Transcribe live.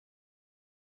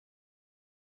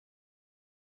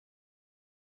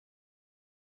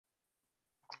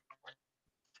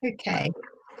Okay,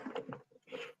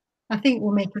 I think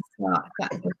we'll make a start if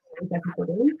that's okay with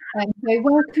everybody. So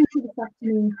welcome to this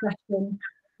afternoon session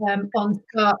on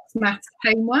Sparx maths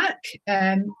homework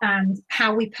and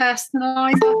how we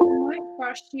personalise our homework for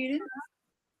our students.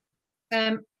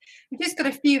 We've just got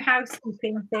a few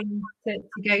housekeeping things to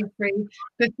go through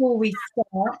before we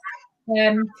start.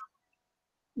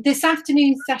 This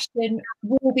afternoon's session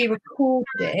will be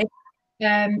recorded,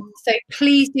 so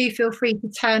please do feel free to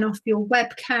turn off your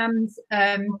webcams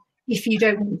if you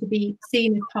don't want to be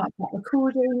seen as part of that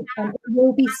recording. It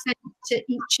will be sent to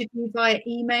each of you via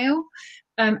email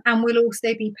and will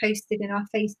also be posted in our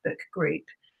Facebook group.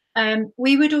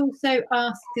 We would also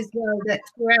ask as well that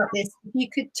throughout this, if you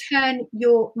could turn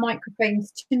your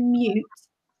microphones to mute,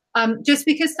 just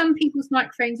because some people's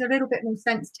microphones are a little bit more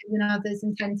sensitive than others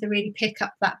and tend to really pick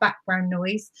up that background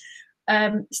noise.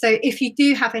 So if you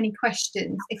do have any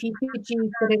questions, if you could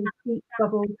use the little speech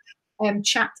bubble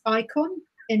chat icon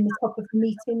in the top of the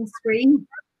meeting screen,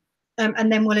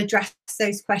 and then we'll address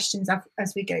those questions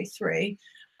as we go through.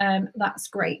 That's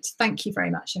great. Thank you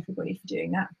very much, everybody, for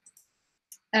doing that.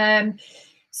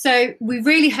 So we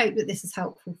really hope that this is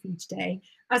helpful for you today.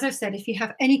 As I've said, if you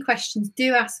have any questions,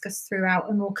 do ask us throughout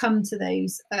and we'll come to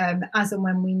those as and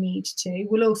when we need to.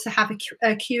 We'll also have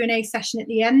a Q&A session at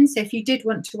the end. So if you did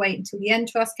want to wait until the end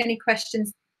to ask any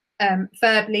questions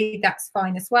verbally, that's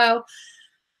fine as well.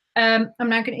 I'm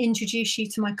now going to introduce you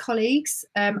to my colleagues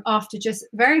after just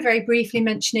very, very briefly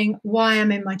mentioning why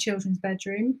I'm in my children's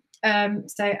bedroom.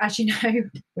 So as you know,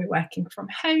 we're working from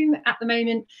home at the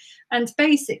moment, and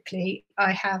basically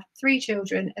I have 3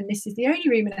 children and this is the only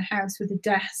room in the house with a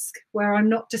desk where I'm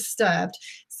not disturbed.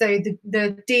 So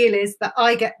the deal is that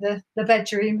I get the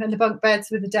bedroom and the bunk beds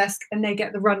with the desk and they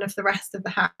get the run of the rest of the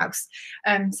house.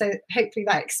 So hopefully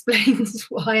that explains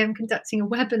why I'm conducting a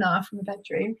webinar from the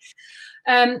bedroom.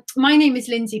 My name is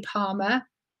Lindsay Palmer.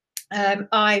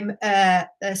 I'm a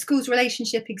schools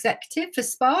relationship executive for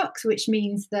Sparx, which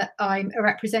means that I'm a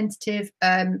representative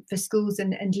for schools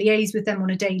and liaise with them on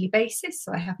a daily basis.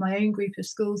 So I have my own group of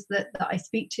schools that I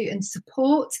speak to and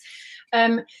support.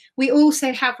 We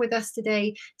also have with us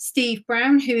today Steve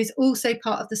Brown, who is also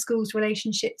part of the schools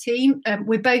relationship team.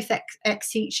 We're both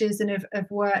ex-teachers and have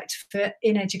worked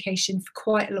in education for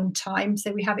quite a long time,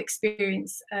 so we have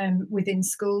experience within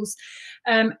schools.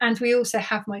 And we also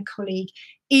have my colleague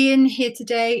Ian here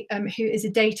today, who is a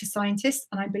data scientist,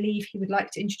 and I believe he would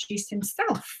like to introduce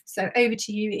himself. So over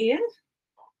to you, Ian.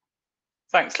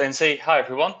 Thanks, Lindsay. Hi,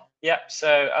 everyone. Yep,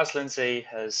 so as Lindsay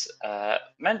has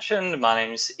mentioned, my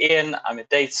name is Ian. I'm a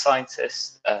data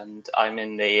scientist and I'm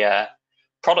in the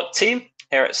product team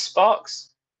here at Sparx.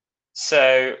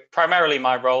 So primarily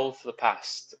my role for the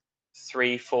past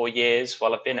 3-4 years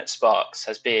while I've been at Sparx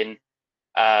has been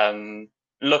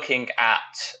looking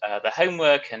at the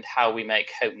homework and how we make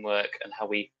homework and how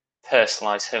we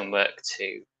personalise homework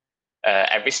to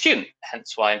every student,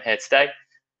 hence why I'm here today.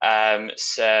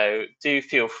 So do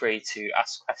feel free to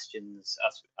ask questions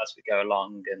as we go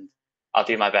along, and I'll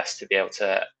do my best to be able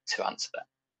to answer them.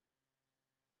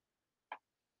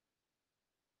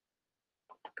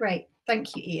 Great,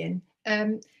 thank you,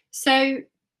 Ian. So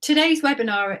today's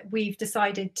webinar we've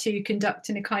decided to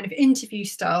conduct in a kind of interview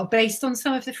style based on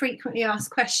some of the frequently asked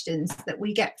questions that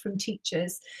we get from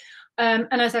teachers. And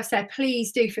as I've said,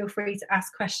 please do feel free to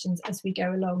ask questions as we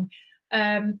go along.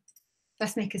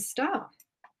 Let's make a start.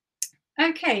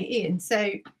 Okay, Ian,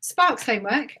 so Sparx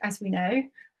homework, as we know,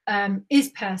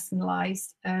 is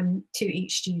personalised to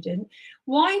each student.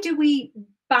 Why do we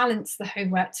balance the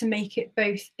homework to make it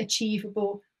both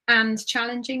achievable and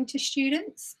challenging to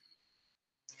students?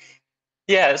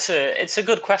 Yeah, it's a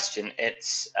good question.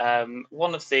 It's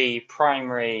one of the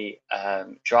primary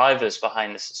drivers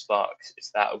behind this at Sparx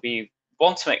is that we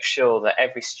want to make sure that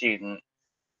every student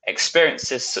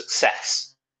experiences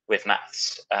success with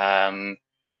maths.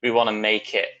 We want to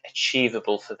make it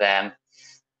achievable for them,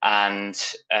 and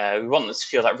we want them to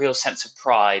feel that real sense of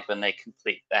pride when they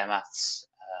complete their maths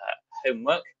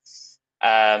homework.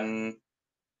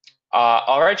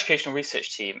 Our educational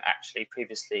research team actually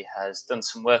previously has done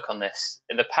some work on this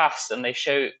in the past, and they've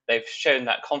shown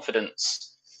that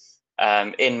confidence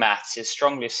in maths is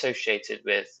strongly associated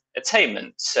with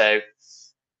attainment. So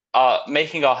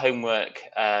making our homework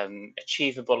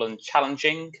achievable and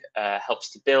challenging helps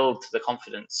to build the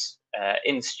confidence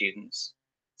in students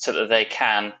so that they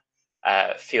can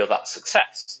feel that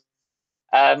success.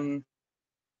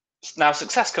 Now,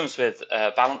 success comes with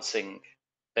balancing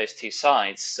those two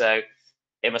sides. So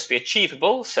it must be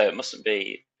achievable, so it mustn't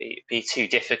be too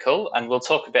difficult. And we'll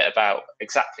talk a bit about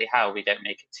exactly how we don't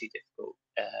make it too difficult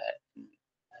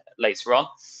later on.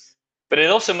 But it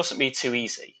also mustn't be too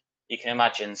easy. You can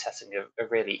imagine setting a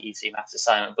really easy maths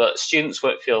assignment, but students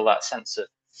won't feel that sense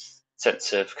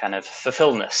of kind of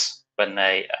fulfillment when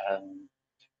they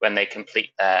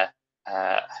complete their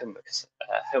homework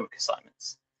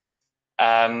assignments.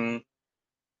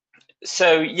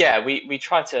 So yeah, we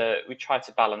try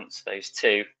to balance those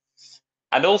two,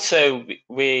 and also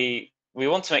we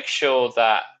want to make sure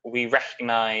that we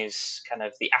recognise kind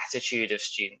of the attitude of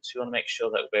students. We want to make sure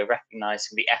that we're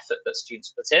recognising the effort that students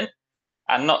put in,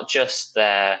 and not just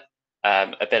their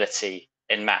ability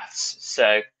in maths.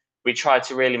 So we try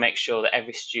to really make sure that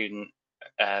every student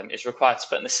is required to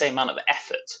put in the same amount of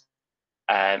effort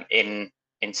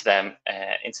into their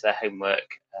homework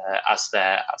as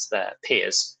their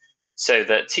peers, so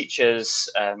that teachers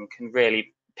can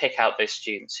really pick out those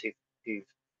students who've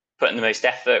put in the most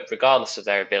effort, regardless of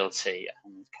their ability,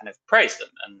 and kind of praise them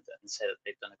and say that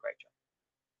they've done a great job.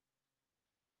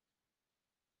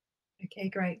 Okay,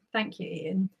 great. Thank you,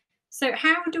 Ian. So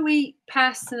how do we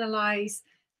personalise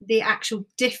the actual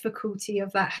difficulty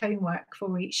of that homework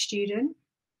for each student?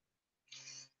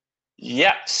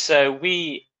 Yeah, so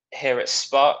we here at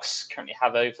Sparx currently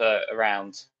have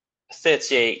around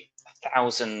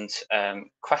 38,000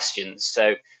 questions.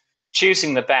 So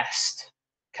choosing the best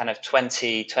kind of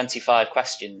 20, 25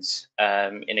 questions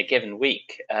in a given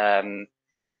week,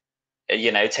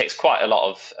 takes quite a lot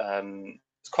of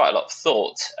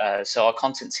thought. So our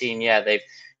content team, they've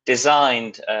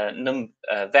designed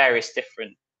various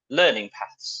different learning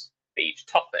paths for each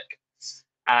topic,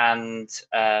 and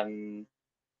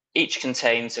each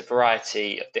contains a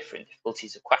variety of different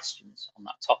difficulties of questions on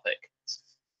that topic.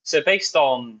 So based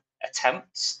on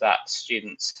attempts that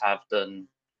students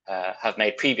have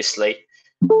made previously,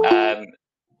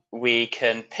 we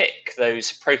can pick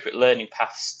those appropriate learning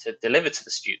paths to deliver to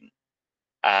the student.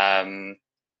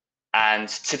 And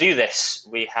to do this,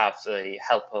 we have the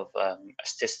help of a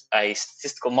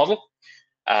statistical model,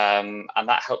 and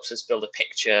that helps us build a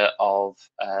picture of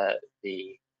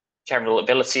the general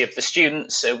ability of the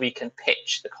students, so we can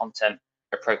pitch the content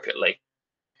appropriately.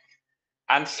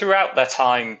 And throughout their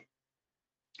time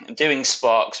doing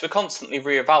Sparx, we're constantly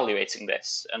reevaluating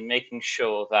this and making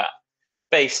sure that,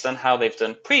 based on how they've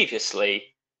done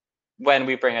previously, when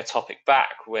we bring a topic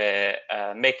back, we're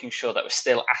making sure that we're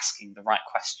still asking the right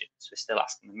questions. We're still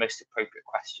asking the most appropriate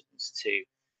questions to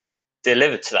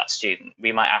deliver to that student.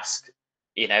 We might ask,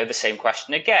 the same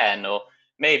question again, or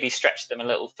maybe stretch them a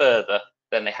little further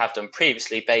than they have done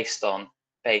previously, based on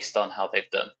how they've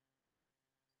done.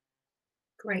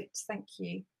 Great, thank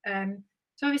you.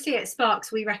 So obviously at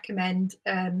Sparx we recommend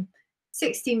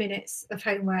 60 minutes of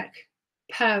homework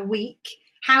per week.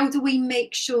 How do we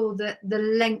make sure that the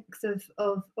length of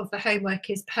the homework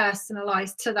is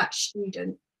personalised to that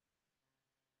student?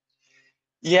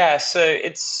 Yeah, so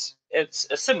it's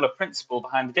a similar principle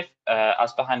behind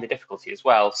the difficulty as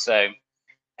well. So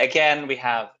again, we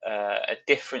have a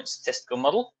different statistical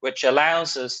model, which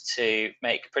allows us to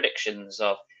make predictions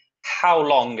of how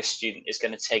long a student is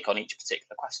going to take on each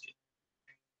particular question.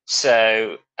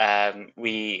 So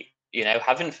we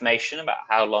have information about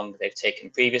how long they've taken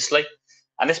previously,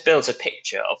 and this builds a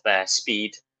picture of their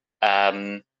speed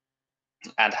and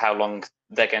how long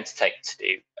they're going to take to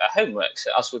do homework.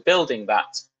 So as we're building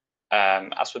that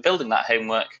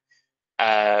homework,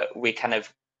 we kind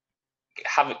of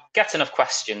get enough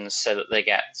questions so that they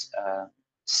get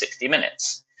 60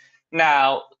 minutes.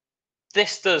 Now,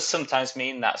 this does sometimes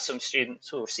mean that some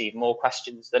students will receive more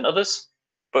questions than others,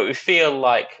 but we feel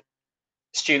like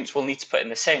students will need to put in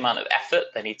the same amount of effort.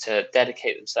 They need to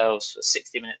dedicate themselves for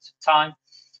 60 minutes of time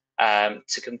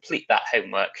to complete that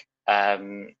homework.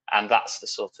 And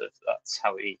that's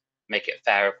how we make it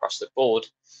fair across the board.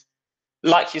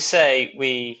 Like you say,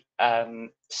 we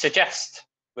suggest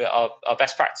our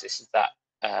best practice is that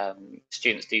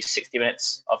students do 60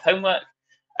 minutes of homework.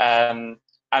 And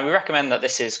we recommend that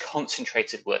this is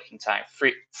concentrated working time,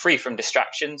 free from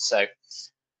distractions. So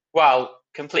while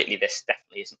completely this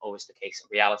definitely isn't always the case in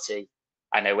reality,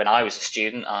 I know when I was a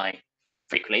student, I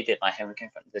frequently did my homework in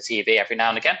front of the TV every now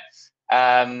and again.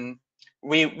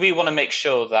 We want to make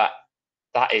sure that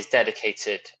is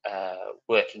dedicated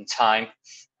working time.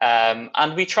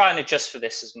 And we try and adjust for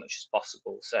this as much as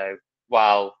possible. So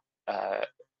while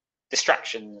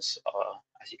distractions are,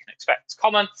 as you can expect,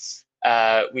 common,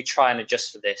 we try and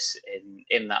adjust for this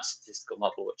in that statistical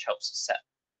model, which helps us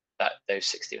set those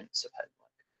 60 minutes of homework.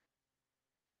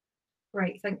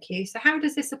 Great, thank you. So how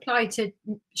does this apply to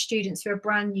students who are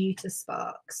brand new to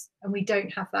Sparx and we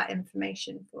don't have that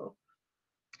information for?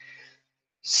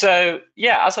 So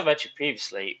yeah, as I mentioned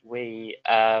previously, we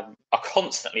are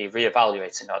constantly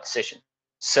reevaluating our decision.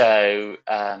 So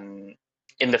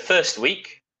in the first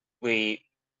week,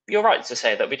 you're right to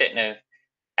say that we don't know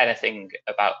anything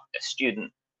about a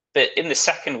student, but in the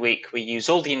second week, we use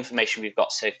all the information we've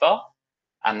got so far,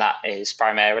 and that is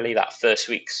primarily that first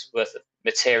week's worth of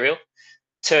material,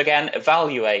 to again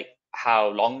evaluate how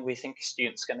long we think a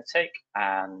student's going to take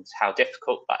and how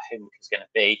difficult that homework is going to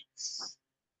be.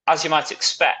 As you might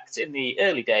expect, in the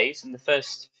early days, in the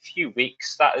first few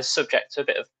weeks, that is subject to a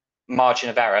bit of margin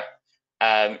of error.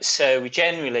 So we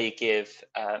generally give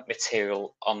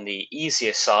material on the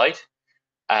easier side,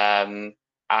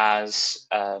 as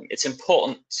it's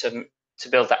important to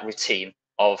build that routine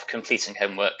of completing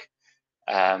homework.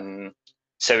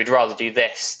 So we'd rather do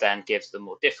this than give the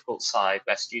more difficult side,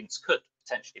 where students could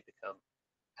potentially become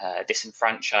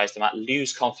disenfranchised. They might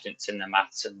lose confidence in their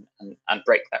maths and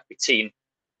break that routine.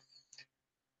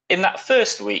 In that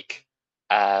first week,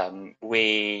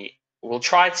 we will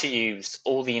try to use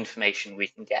all the information we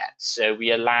can get. So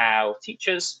we allow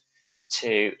teachers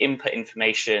to input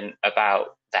information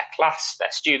about their class,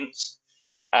 their students.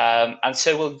 And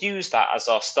so we'll use that as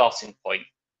our starting point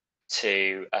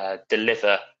to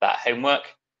deliver that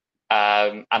homework.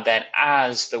 And then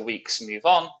as the weeks move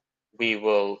on, we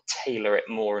will tailor it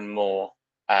more and more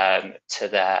to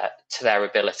their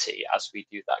ability as we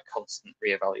do that constant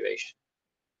reevaluation.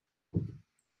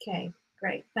 Okay,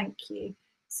 great, thank you.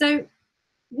 So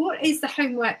what is the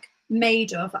homework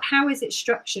made of? How is it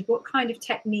structured? What kind of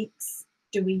techniques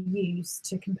do we use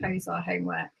to compose our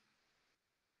homework?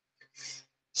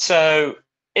 So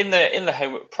in the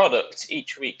homework product,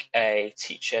 each week a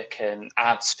teacher can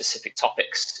add specific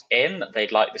topics in that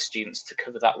they'd like the students to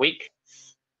cover that week.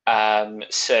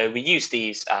 So we use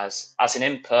these as an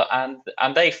input, and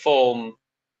they form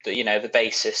the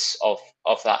basis of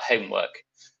that homework.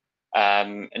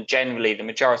 And generally, the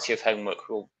majority of homework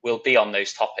will be on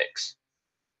those topics.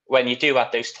 When you do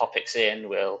add those topics in,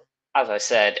 we'll, as I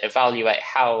said, evaluate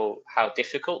how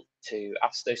difficult to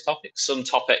ask those topics. Some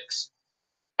topics,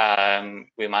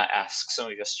 we might ask some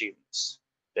of your students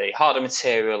the harder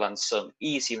material and some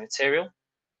easy material,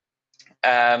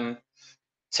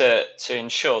 to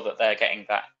ensure that they're getting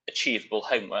that achievable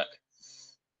homework.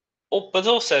 But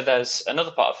also there's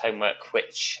another part of homework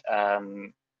which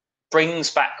brings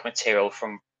back material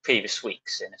from previous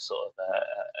weeks in a sort of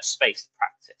a spaced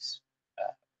practice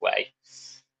way.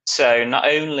 So not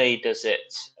only does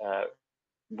it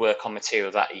work on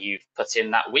material that you've put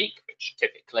in that week, which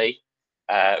typically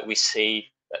we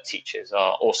see that teachers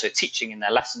are also teaching in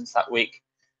their lessons that week,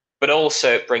 but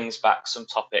also it brings back some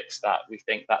topics that we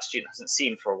think that student hasn't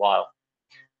seen for a while,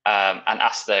 and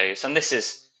ask those. And this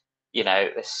is,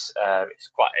 this is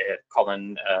quite a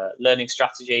common learning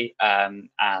strategy,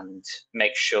 and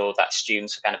make sure that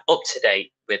students are kind of up to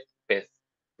date with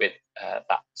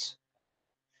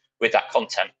that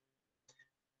content.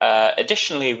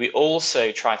 Additionally, we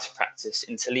also try to practice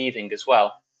interleaving as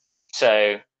well.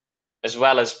 So as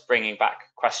well as bringing back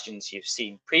questions you've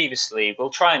seen previously, we'll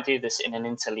try and do this in an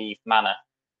interleaved manner.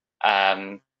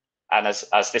 And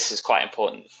as this is quite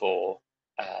important for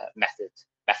method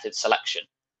selection.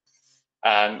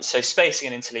 So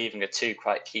spacing and interleaving are two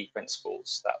quite key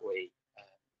principles that we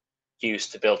use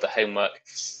to build the homework.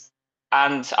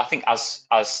 And I think as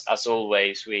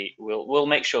always, we'll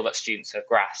make sure that students have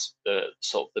grasped the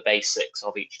sort of the basics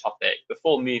of each topic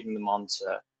before moving them on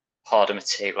to harder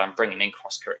material and bringing in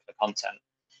cross-curricular content.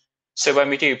 So when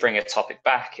we do bring a topic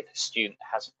back, if a student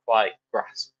hasn't quite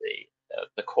grasped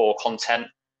the core content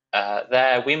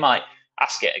there, we might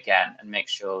ask it again and make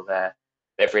sure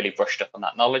they've really brushed up on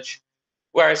that knowledge.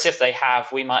 Whereas if they have,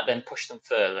 we might then push them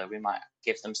further. We might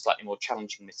give them slightly more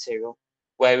challenging material,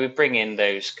 where we bring in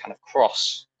those kind of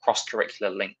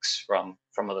cross-curricular links from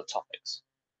other topics.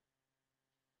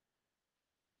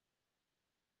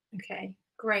 Okay,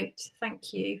 great,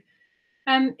 thank you.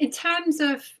 In terms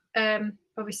of,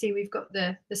 obviously we've got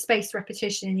the spaced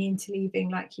repetition and the interleaving,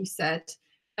 like you said,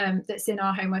 that's in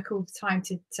our homework all the time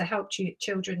to help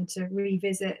children to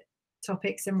revisit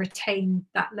topics and retain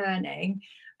that learning.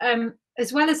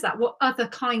 As well as that, what other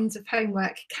kinds of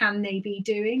homework can they be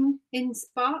doing in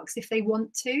Sparx if they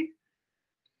want to?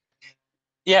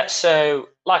 Yeah, so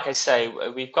like I say,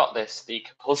 we've got the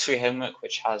compulsory homework,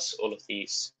 which has all of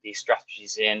these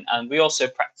strategies in, and we also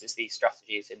practice these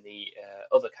strategies in the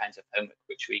other kinds of homework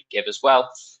which we give as well.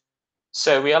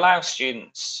 So we allow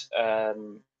students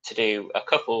to do a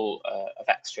couple of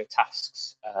extra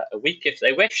tasks a week if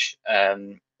they wish.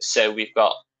 So we've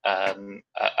got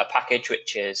a package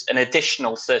which is an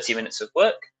additional 30 minutes of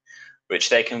work, which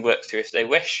they can work through if they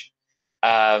wish.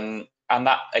 And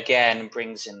that again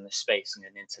brings in the spacing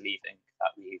and interleaving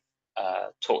that we've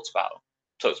talked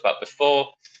about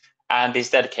before. and is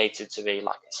dedicated to be,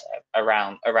 like I said,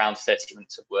 around 30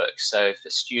 minutes of work. So if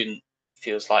a student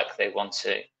feels like they want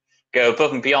to go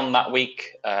above and beyond that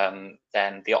week,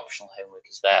 then the optional homework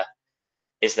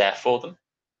is there for them.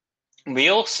 We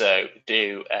also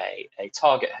do a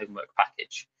target homework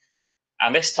package.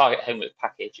 And this target homework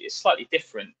package is slightly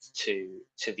different to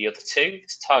the other two.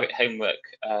 This target homework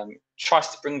tries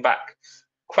to bring back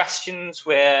questions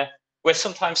where we're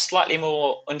sometimes slightly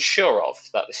more unsure of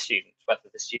whether the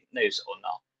student knows it or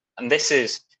not. And this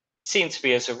is seen to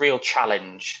be as a real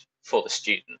challenge for the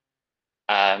student.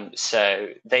 So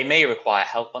they may require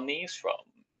help on these from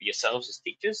yourselves as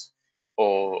teachers,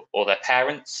 or their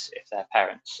parents, if their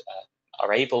parents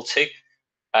are able to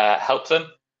help them.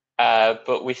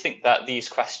 But we think that these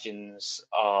questions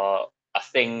are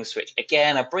things which,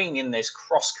 again, are bringing in those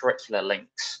cross-curricular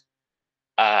links,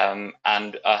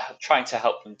 and trying to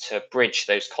help them to bridge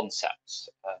those concepts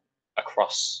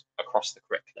across the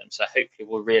curriculum. So hopefully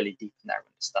we'll really deepen their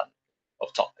understanding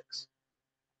of topics.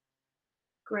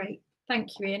 Great,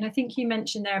 thank you, Ian. I think you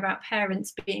mentioned there about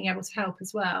parents being able to help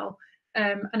as well.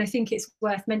 And I think it's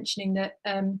worth mentioning that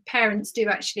parents do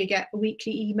actually get a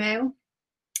weekly email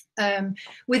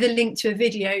with a link to a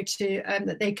video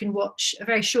that they can watch, a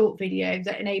very short video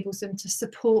that enables them to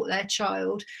support their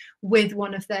child with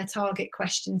one of their target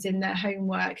questions in their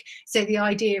homework. So the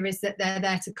idea is that they're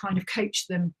there to kind of coach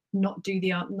them, not do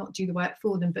the work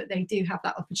for them, but they do have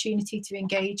that opportunity to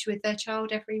engage with their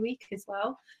child every week as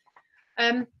well.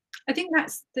 I think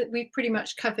that we've pretty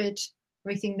much covered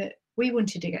everything that we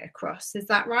wanted to get across. Is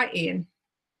that right, Ian?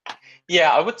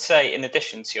 Yeah, I would say, in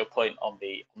addition to your point on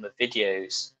the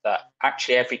videos, that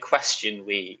actually every question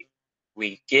we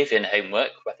give in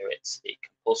homework, whether it's the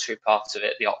compulsory part of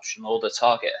it, the optional, or the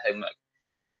target homework,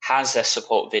 has a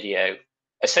support video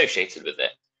associated with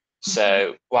it.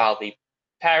 So while the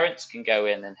parents can go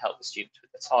in and help the students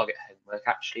with the target homework,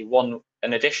 actually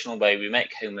an additional way we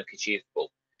make homework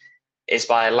achievable is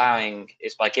by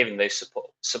giving those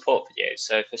support videos.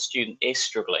 So if a student is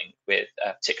struggling with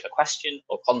a particular question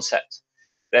or concept,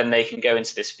 then they can go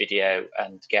into this video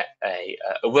and get a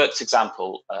worked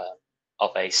example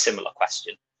of a similar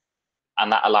question, and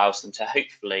that allows them to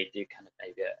hopefully do kind of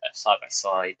maybe a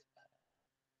side-by-side,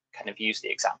 kind of use the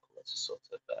example as a sort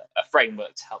of a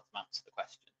framework to help them answer the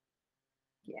question.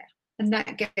 Yeah, and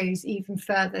that goes even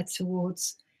further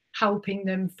towards helping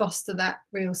them foster that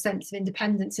real sense of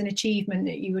independence and achievement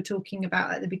that you were talking about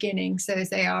at the beginning. So as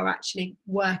they are actually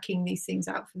working these things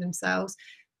out for themselves,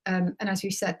 and as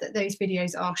we said, that those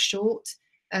videos are short,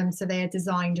 so they are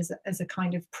designed as a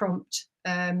kind of prompt,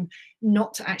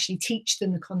 not to actually teach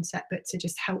them the concept, but to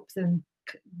just help them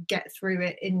get through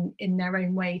it in their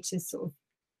own way, to sort of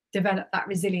develop that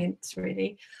resilience,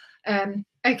 really.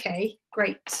 Okay,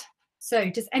 great.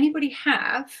 So does anybody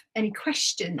have any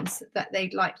questions that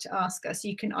they'd like to ask us?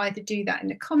 You can either do that in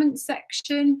the comments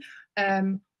section,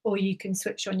 or you can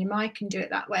switch on your mic and do it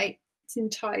that way. It's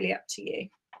entirely up to you.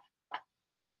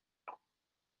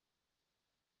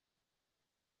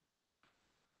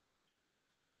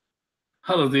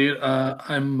 Hello there,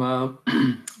 I'm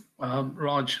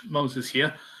Raj Moses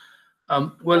here.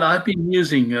 Well, I've been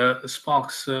using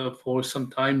Sparx for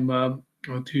some time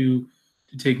to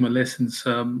take my lessons,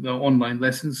 online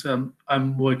lessons.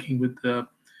 I'm working with the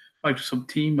Microsoft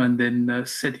team and then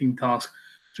setting tasks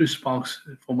through Sparx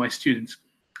for my students.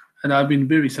 And I've been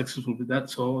very successful with that,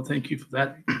 so thank you for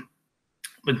that.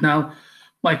 But now,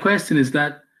 my question is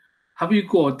that,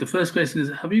 the first question is,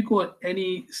 have you got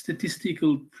any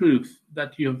statistical proof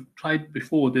that you have tried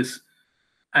before this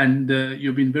and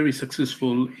you've been very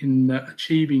successful in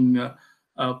achieving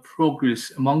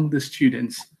progress among the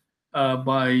students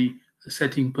by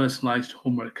setting personalized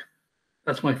homework?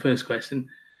 That's my first question.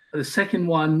 The second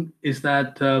one is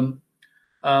that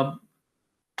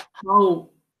how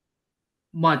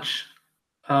much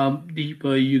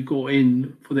deeper you go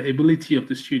in for the ability of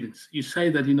the students. You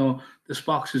say that, the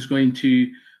Sparx is going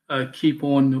to keep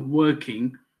on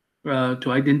working to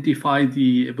identify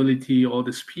the ability or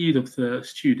the speed of the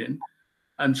student.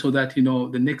 And so that,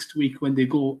 the next week when they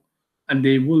go, and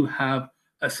they will have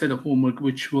a set of homework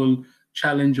which will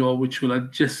challenge or which will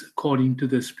adjust according to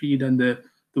the speed and the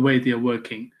way they are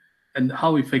working. And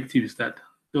how effective is that?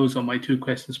 Those are my two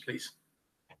questions, please.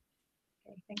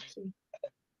 Okay, thank you.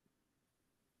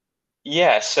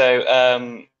 Yeah, so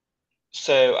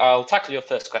I'll tackle your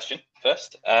first question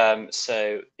first.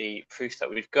 So the proof that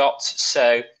we've got.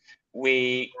 So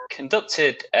we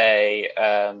conducted a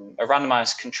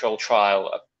randomized control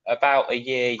trial about a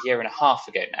year and a half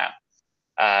ago now,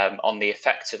 on the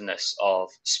effectiveness of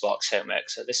Sparx homework.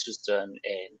 So this was done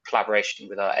in collaboration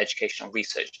with our educational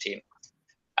research team.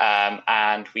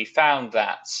 And we found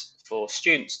that for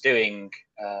students doing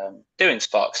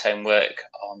Sparx homework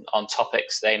on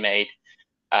topics they made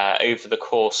over the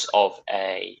course of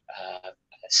a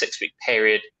 6-week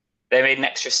period, they made an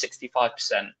extra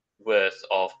 65% worth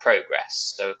of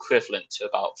progress, so equivalent to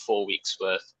about 4 weeks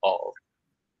worth of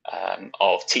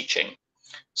teaching.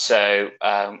 So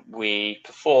we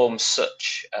perform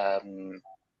such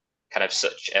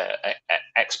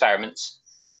experiments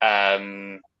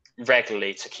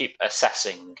regularly to keep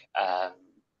assessing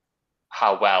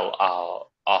how well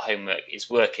our homework is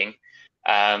working,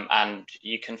 and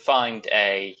you can find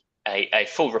a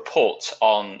full report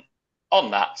on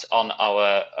that on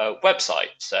our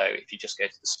website. So if you just go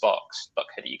to the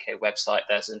sparx.co.uk website,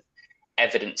 there's an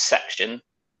evidence section,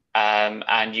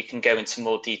 and you can go into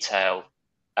more detail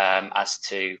as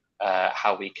to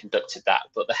how we conducted that.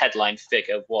 But the headline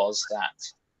figure was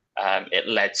that it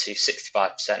led to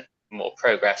 65% more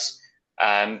progress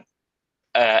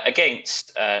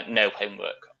against no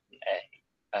homework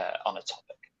on a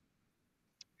topic.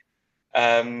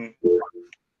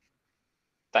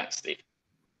 Thanks, Steve.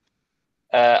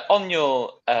 On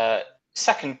your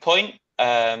second point,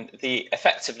 the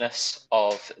effectiveness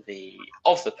of the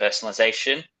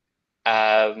personalisation,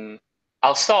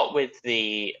 I'll start with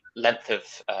the length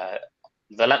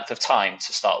of time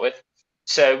to start with.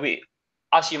 So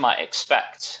as you might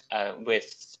expect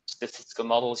with statistical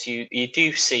models, you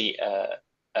do see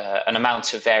an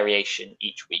amount of variation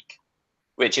each week,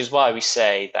 which is why we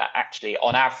say that actually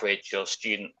on average your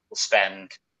student will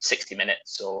spend 60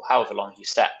 minutes or however long you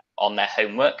set on their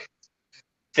homework.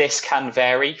 This can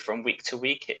vary from week to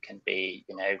week. It can be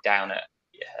down at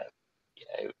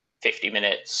 50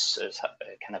 minutes,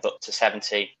 kind of up to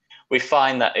 70. We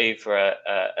find that over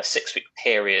a 6-week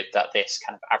period that this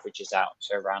kind of averages out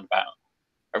to around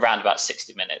about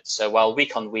 60 minutes. So while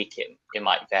week on week it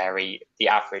might vary, the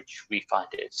average we find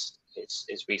is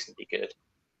reasonably good.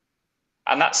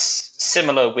 And that's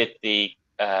similar with the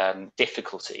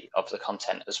difficulty of the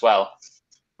content as well.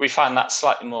 We find that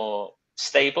slightly more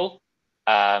stable.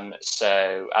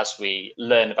 So as we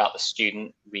learn about the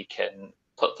student, we can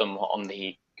put them on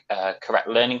the correct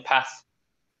learning path,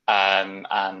 and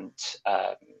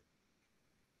they're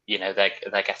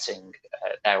getting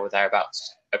there or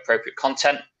thereabouts appropriate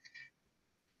content.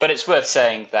 But it's worth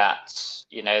saying that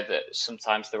that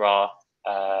sometimes there are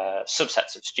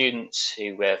subsets of students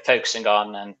who we're focusing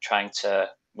on and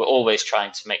we're always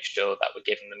trying to make sure that we're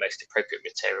giving the most appropriate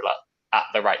material at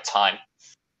the right time.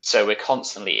 So we're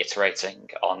constantly iterating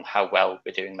on how well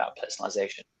we're doing that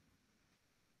personalisation.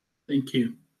 Thank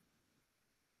you.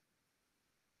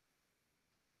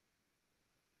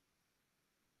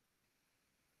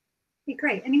 Okay,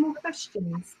 great. Any more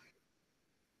questions?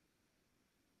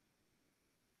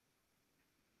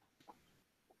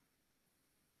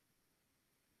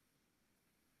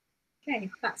 Okay,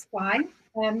 that's fine.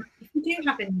 If you do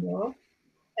have any more,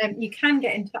 you can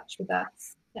get in touch with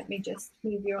us. Let me just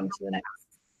move you on to the next.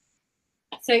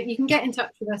 So you can get in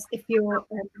touch with us if you're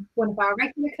one of our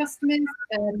regular customers.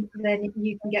 Then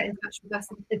you can get in touch with us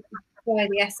via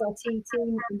the SRT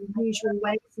team in the usual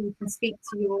way, so you can speak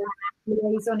to your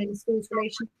liaison in the schools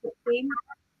relationship team.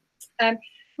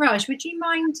 Raj, would you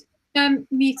mind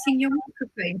muting your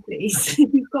microphone, please?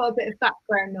 You've got a bit of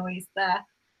background noise there.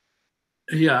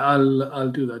 Yeah,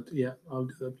 I'll do that. Yeah, I'll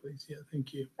do that, please. Yeah,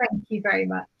 thank you. Thank you very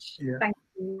much. Yeah. Thank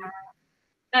you.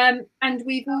 And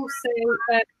we've also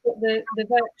got the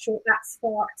virtual at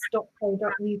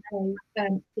sparx.co.uk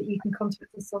that you can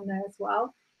contact us on there as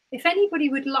well. If anybody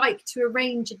would like to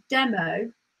arrange a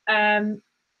demo,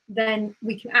 then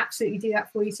we can absolutely do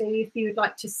that for you. So if you would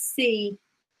like to see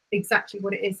exactly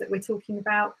what it is that we're talking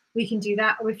about, we can do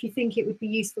that. Or if you think it would be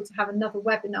useful to have another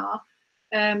webinar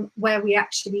where we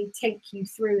actually take you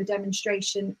through a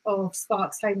demonstration of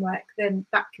Sparx homework, then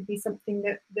that could be something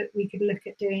that we could look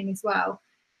at doing as well.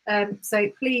 So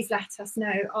please let us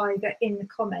know either in the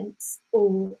comments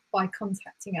or by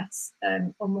contacting us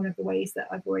on one of the ways that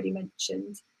I've already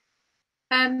mentioned.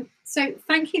 So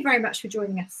thank you very much for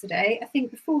joining us today. I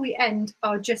think before we end,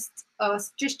 I'll just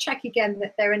check again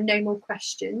that there are no more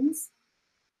questions.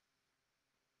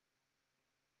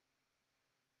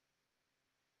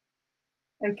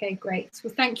 Okay, great.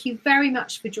 Well, thank you very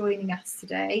much for joining us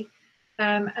today.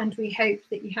 And we hope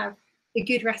that you have a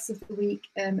good rest of the week,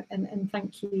 and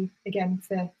thank you again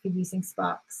for using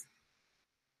Sparx.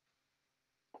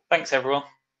 Thanks, everyone.